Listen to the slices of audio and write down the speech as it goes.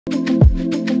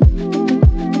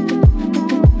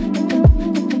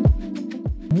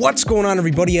What's going on,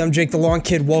 everybody? I'm Jake the Lawn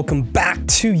Kid. Welcome back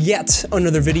to yet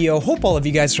another video. Hope all of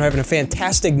you guys are having a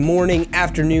fantastic morning,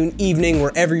 afternoon, evening,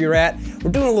 wherever you're at.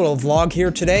 We're doing a little vlog here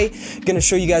today. Gonna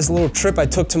show you guys a little trip I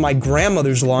took to my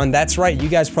grandmother's lawn. That's right, you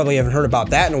guys probably haven't heard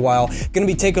about that in a while. Gonna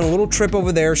be taking a little trip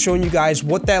over there, showing you guys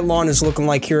what that lawn is looking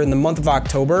like here in the month of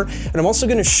October. And I'm also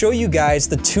gonna show you guys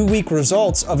the 2-week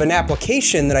results of an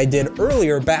application that I did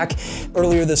earlier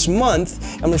this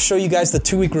month. I'm gonna show you guys the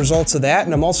 2-week results of that,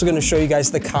 and I'm also gonna show you guys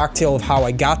the cocktail of how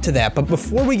I got to that. But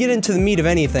before we get into the meat of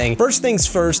anything, first things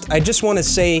first, I just want to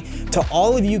say to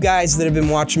all of you guys that have been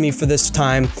watching me for this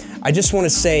time, I just want to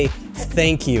say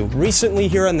thank you. Recently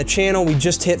here on the channel, we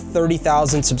just hit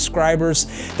 30,000 subscribers.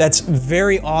 That's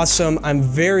very awesome. I'm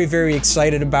very, very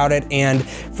excited about it. And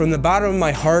from the bottom of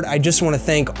my heart, I just want to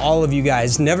thank all of you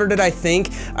guys. Never did I think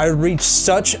I would reach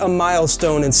such a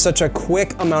milestone in such a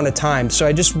quick amount of time. So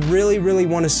I just really, really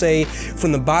want to say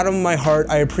from the bottom of my heart,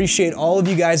 I appreciate all of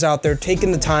you guys out there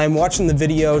taking the time, watching the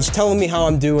videos, telling me how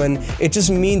I'm doing. It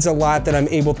just means a lot that I'm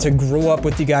able to grow up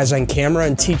with you guys on camera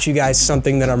and teach you guys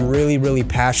something that I'm really, really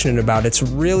passionate about. It's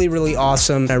really, really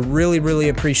awesome. I really, really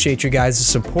appreciate you guys'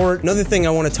 support. Another thing I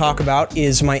want to talk about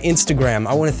is my Instagram.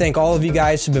 I want to thank all of you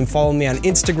guys who've been following me on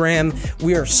Instagram.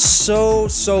 We are so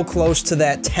close to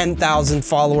that 10,000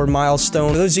 follower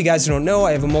milestone. For those of you guys who don't know,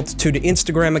 I have a multitude of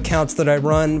Instagram accounts that I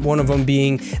run, one of them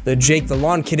being the Jake the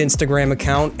Lawn Kid Instagram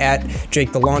account, at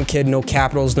Jake the Lawn Kid, no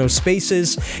capitals, no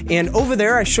spaces. And over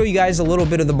there, I show you guys a little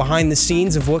bit of the behind the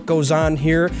scenes of what goes on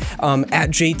here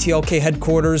at JTLK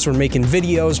headquarters. We're making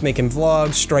videos, making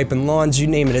vlogs, striping lawns, you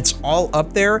name it, it's all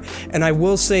up there. And I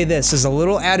will say this as a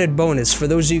little added bonus for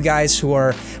those of you guys who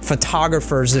are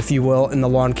photographers, if you will, in the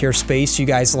lawn care space. You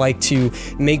guys like to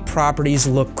make properties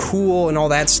look cool and all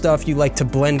that stuff. You like to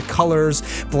blend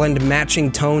colors, blend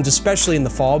matching tones, especially in the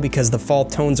fall because the fall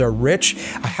tones are rich.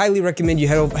 I highly recommend you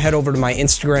head over to my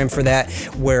Instagram for that,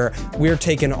 where we're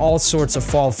taking all sorts of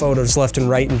fall photos left and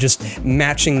right and just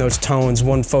matching those tones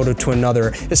one photo to another,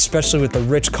 especially with the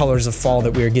rich colors of fall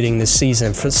that we are getting this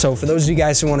season. So for those of you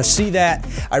guys who want to see that,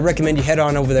 I recommend you head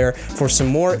on over there for some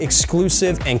more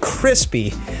exclusive and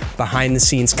crispy behind the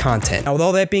scenes content. Now, with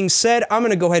all that being said, I'm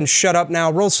going to go ahead and shut up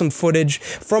now, roll some footage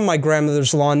from my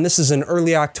grandmother's lawn. This is in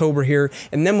early October here,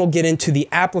 and then we'll get into the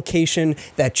application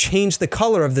that changed the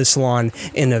color of this lawn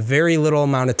in a very little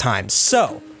amount of time.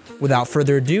 So without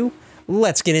further ado,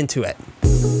 let's get into it.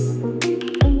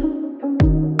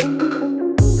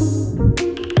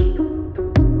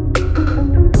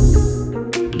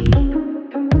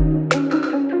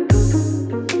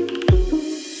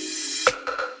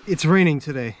 It's raining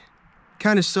today.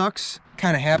 Kind of sucks,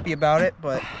 kind of happy about it,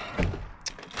 but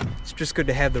it's just good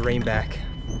to have the rain back.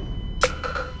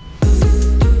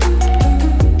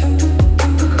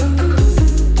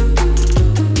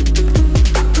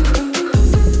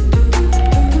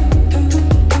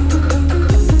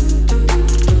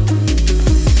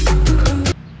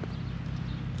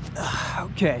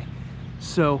 Okay,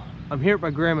 so I'm here at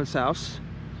my grandma's house.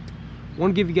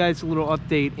 Want to give you guys a little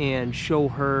update and show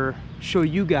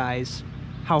you guys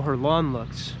how her lawn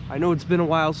looks. I know it's been a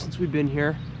while since we've been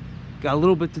here. Got a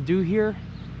little bit to do here.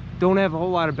 Don't have a whole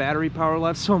lot of battery power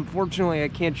left, so unfortunately I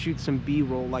can't shoot some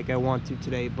B-roll like I want to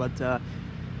today, but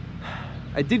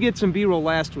I did get some B-roll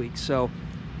last week, so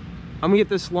I'm gonna get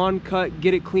this lawn cut,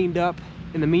 get it cleaned up.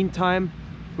 In the meantime,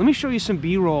 let me show you some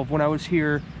B-roll of when I was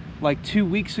here like 2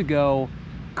 weeks ago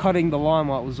cutting the lawn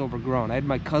while it was overgrown. I had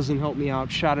my cousin help me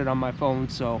out, shot it on my phone,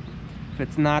 so if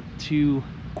it's not to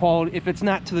quality, if it's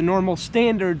not to the normal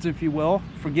standards, if you will,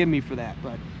 forgive me for that.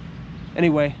 But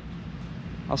anyway,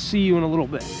 I'll see you in a little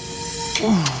bit.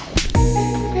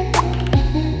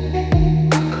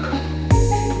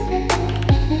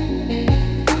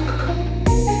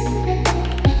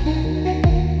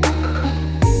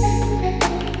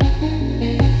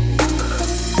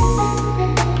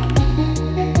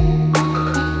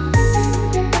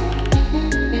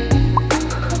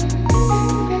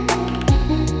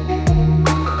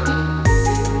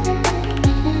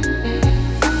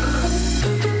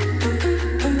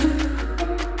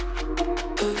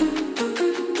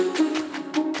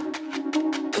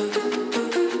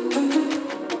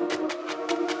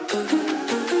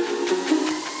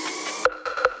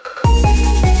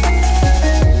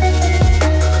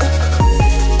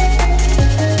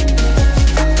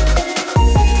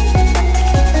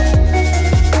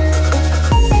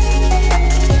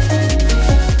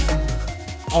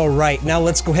 All right, now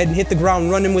let's go ahead and hit the ground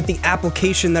running with the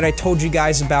application that I told you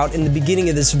guys about in the beginning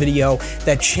of this video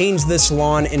that changed this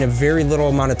lawn in a very little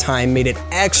amount of time, made it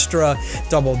extra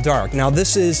double dark. Now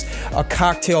this is a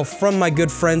cocktail from my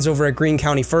good friends over at Green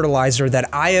County Fertilizer that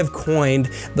I have coined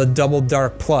the Double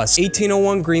Dark Plus.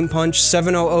 1801 Green Punch,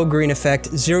 700 Green Effect,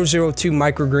 002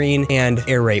 Microgreen, and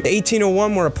Aerate. The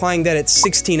 1801, we're applying that at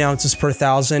 16 ounces per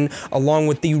thousand, along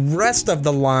with the rest of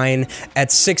the line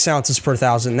at 6 ounces per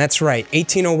thousand. That's right,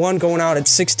 1801 going out at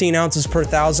 16 ounces per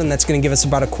thousand. That's going to give us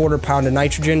about a quarter pound of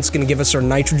nitrogen. It's going to give us our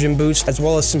nitrogen boost, as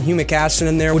well as some humic acid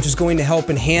in there, which is going to help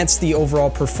enhance the overall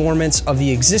performance of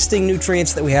the existing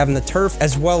nutrients that we have in the turf,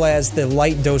 as well as the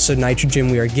light dose of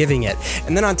nitrogen we are giving it.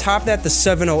 And then on top of that, the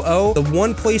 700, the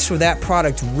one place where that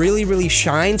product really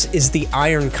shines is the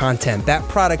iron content. That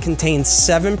product contains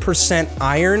 7%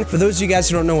 iron. For those of you guys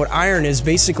who don't know what iron is,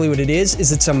 basically what it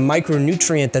is it's a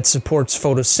micronutrient that supports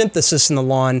photosynthesis in the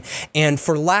lawn. And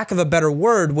for lack of a better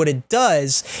word, what it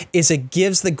does is it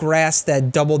gives the grass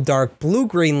that double dark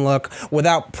blue-green look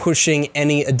without pushing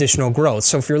any additional growth.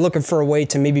 So if you're looking for a way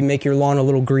to maybe make your lawn a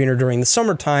little greener during the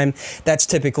summertime, that's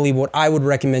typically what I would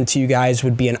recommend to you guys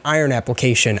would be an iron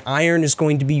application. Iron is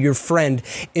going to be your friend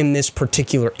in this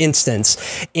particular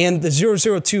instance. And the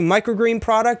 002 Microgreen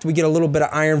product, we get a little bit of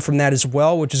iron from that as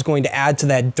well, which is going to add to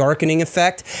that darkening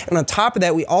effect. And on top of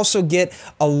that, we also get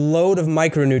a load of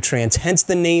micronutrients, hence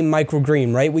the name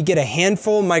Microgreen, right? We get a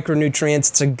handful of micronutrients.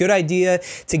 It's a good idea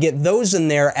to get those in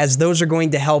there, as those are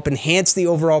going to help enhance the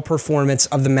overall performance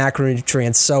of the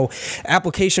macronutrients. So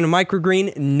application of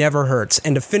Microgreen never hurts.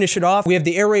 And to finish it off, we have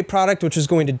the Aerate product, which is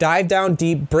going to dive down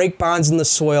deep, break bonds in the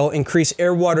soil, increase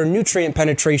air-water nutrient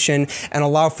penetration, and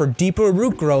allow for deeper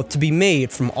root growth to be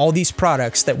made from all these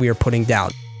products that we are putting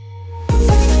down.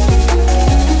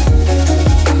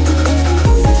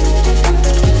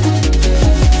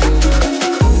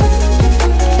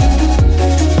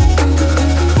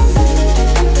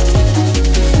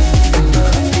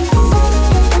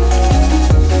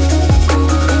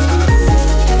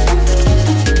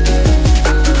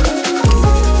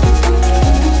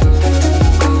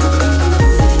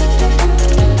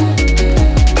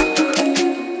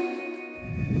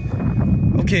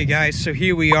 Okay guys, so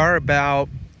here we are about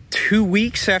 2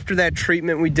 weeks after that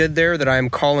treatment we did there that I'm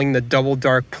calling the Double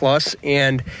Dark Plus.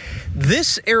 And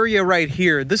this area right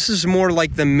here, this is more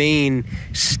like the main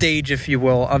stage, if you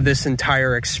will, of this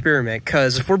entire experiment.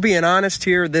 Because if we're being honest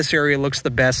here, this area looks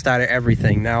the best out of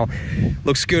everything. Now,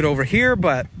 looks good over here,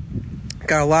 but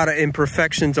got a lot of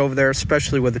imperfections over there,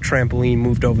 especially with the trampoline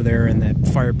moved over there and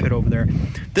that fire pit over there.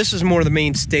 This is more the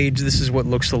main stage. This is what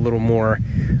looks a little more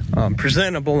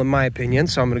presentable in my opinion.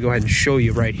 So I'm going to go ahead and show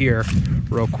you right here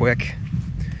real quick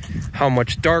how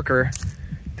much darker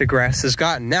the grass has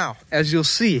gotten. Now, as you'll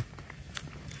see,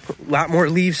 a lot more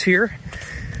leaves here.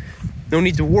 No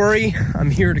need to worry.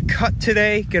 I'm here to cut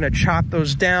today. Gonna chop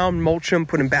those down, mulch them,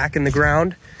 put them back in the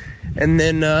ground. And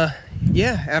then,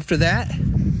 yeah, after that,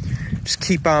 just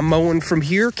keep on mowing from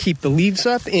here, keep the leaves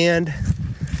up, and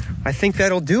I think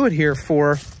that'll do it here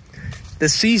for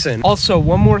this season. Also,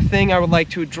 one more thing I would like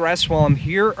to address while I'm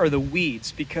here are the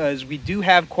weeds, because we do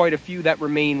have quite a few that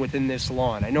remain within this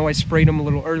lawn. I know I sprayed them a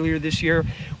little earlier this year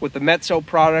with the Metso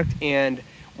product, and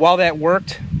while that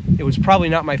worked, it was probably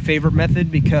not my favorite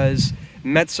method, because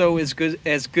Metso is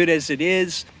as good as it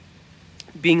is,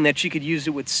 being that you could use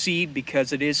it with seed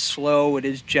because it is slow, it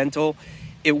is gentle.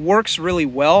 It works really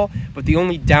well, but the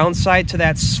only downside to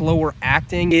that slower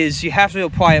acting is you have to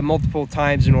apply it multiple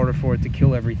times in order for it to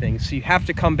kill everything. So you have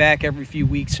to come back every few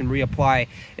weeks and reapply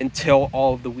until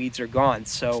all of the weeds are gone.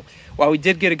 So while we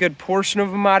did get a good portion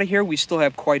of them out of here, we still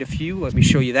have quite a few. Let me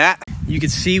show you that. You can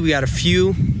see we got a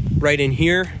few right in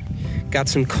here. Got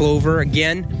some clover.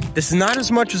 Again, this is not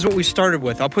as much as what we started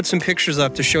with. I'll put some pictures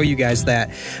up to show you guys that.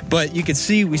 But you can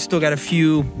see we still got a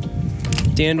few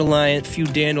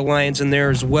dandelions in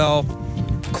there as well,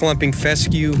 clumping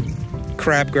fescue,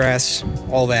 crabgrass,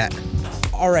 all that.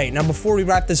 All right, now before we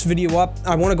wrap this video up,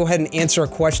 I want to go ahead and answer a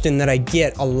question that I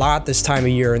get a lot this time of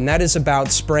year, and that is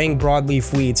about spraying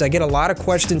broadleaf weeds. I get a lot of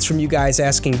questions from you guys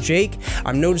asking, Jake,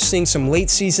 I'm noticing some late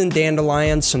season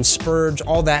dandelions, some spurge,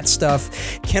 all that stuff.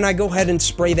 Can I go ahead and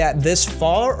spray that this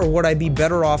fall, or would I be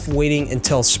better off waiting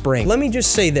until spring? Let me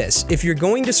just say this, if you're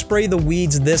going to spray the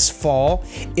weeds this fall,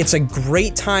 it's a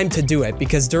great time to do it,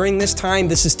 because during this time,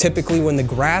 this is typically when the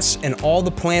grass and all the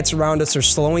plants around us are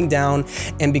slowing down,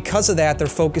 and because of that, they're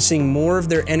focusing more of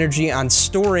their energy on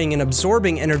storing and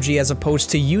absorbing energy as opposed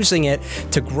to using it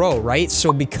to grow, right?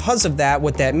 So because of that,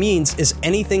 what that means is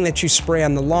anything that you spray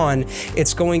on the lawn,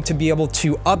 it's going to be able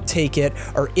to uptake it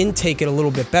or intake it a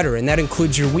little bit better, and that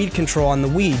includes your weed control on the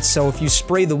weeds. So if you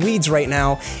spray the weeds right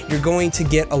now, you're going to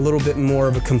get a little bit more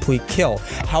of a complete kill.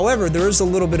 However, there is a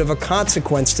little bit of a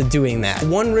consequence to doing that.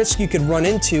 One risk you could run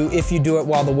into if you do it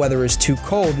while the weather is too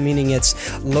cold, meaning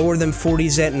it's lower than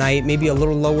 40s at night, maybe a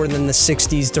little lower than the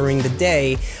 60s during the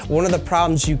day, one of the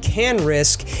problems you can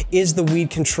risk is the weed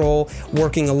control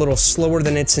working a little slower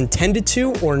than it's intended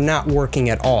to or not working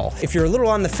at all. If you're a little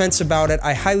on the fence about it,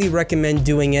 I highly recommend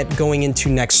doing it going into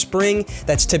next spring.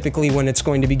 That's typically when it's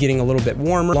going to be getting a little bit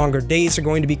warmer, longer days are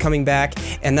going to be coming back,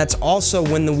 and that's also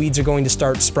when the weeds are going to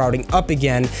start sprouting up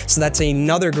again. So that's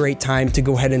another great time to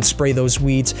go ahead and spray those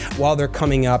weeds while they're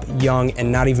coming up young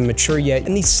and not even mature yet.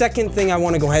 And the second thing I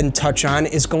want to go ahead and touch on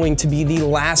is going to be the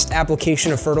last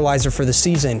application of fertilizer for the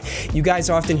season. You guys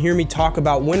often hear me talk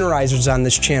about winterizers on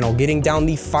this channel, getting down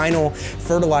the final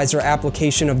fertilizer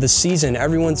application of the season.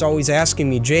 Everyone's always asking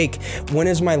me, Jake, when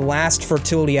is my last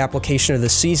fertility application of the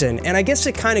season? And I guess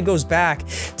it kind of goes back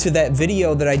to that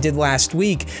video that I did last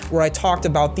week where I talked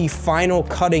about the final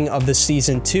cutting of the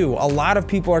season too. A lot of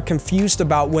people are confused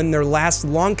about when their last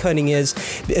lawn cutting is,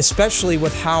 especially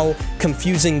with how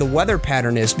confusing the weather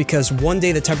pattern is, because one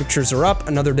day the temperatures are up,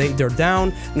 another day they're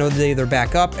down, another day they're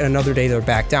back up, and another day they're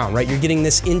back down, right? You're getting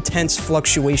this intense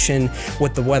fluctuation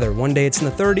with the weather. One day it's in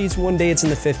the 30s, one day it's in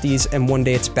the 50s, and one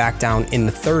day it's back down in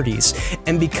the 30s.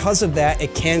 And because of that,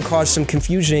 it can cause some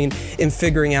confusion in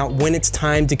figuring out when it's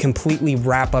time to completely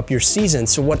wrap up your season.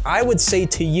 So what I would say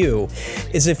to you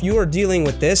is if you are dealing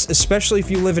with this, especially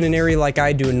if you live in an area like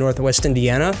I do in Northwest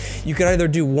Indiana, you could either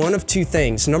do one of two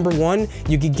things. Number one,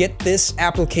 you could get this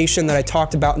application that I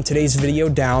talked about in today's video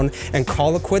down and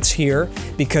call it quits here,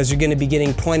 because you're going to be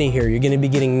getting plenty here. You're going to be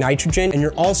getting nitrogen, and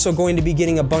you're also going to be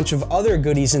getting a bunch of other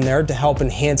goodies in there to help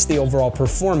enhance the overall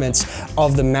performance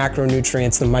of the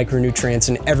macronutrients, the micronutrients,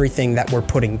 and everything that we're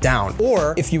putting down.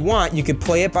 Or if you want, you could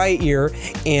play it by ear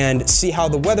and see how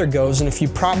the weather goes, and if you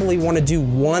probably want to do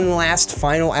one last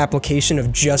final application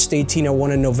of just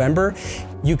 1801 in November,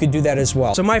 you could do that as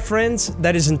well. So my friends,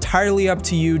 that is entirely up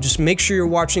to you. Just make sure you're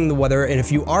watching the weather, and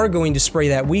if you are going to spray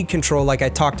that weed control like I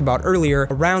talked about earlier,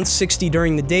 around 60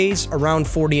 during the days, around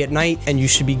 40 at night, and you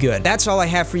should be good. That's all I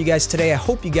have for you guys today. I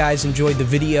hope you guys enjoyed the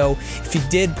video. If you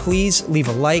did, please leave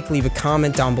a like, leave a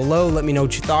comment down below. Let me know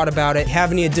what you thought about it. If you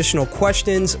have any additional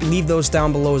questions, leave those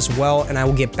down below as well, and I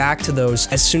will get back to those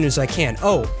as soon as I can.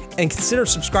 Oh, and consider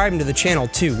subscribing to the channel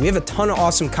too. We have a ton of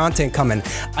awesome content coming.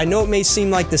 I know it may seem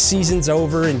like the season's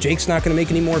over and Jake's not gonna make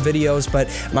any more videos, but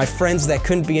my friends, that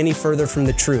couldn't be any further from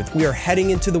the truth. We are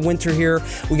heading into the winter here.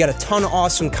 We got a ton of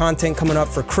awesome content coming up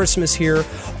for Christmas here,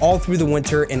 all through the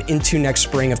winter and into next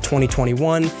spring of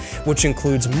 2021, which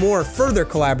includes more further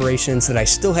collaborations that I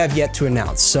still have yet to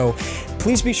announce. So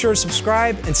please be sure to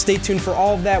subscribe and stay tuned for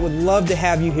all of that. Would love to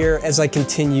have you here as I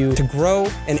continue to grow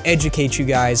and educate you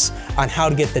guys on how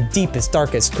to get the deepest,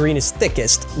 darkest, greenest,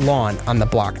 thickest lawn on the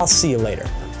block. I'll see you later.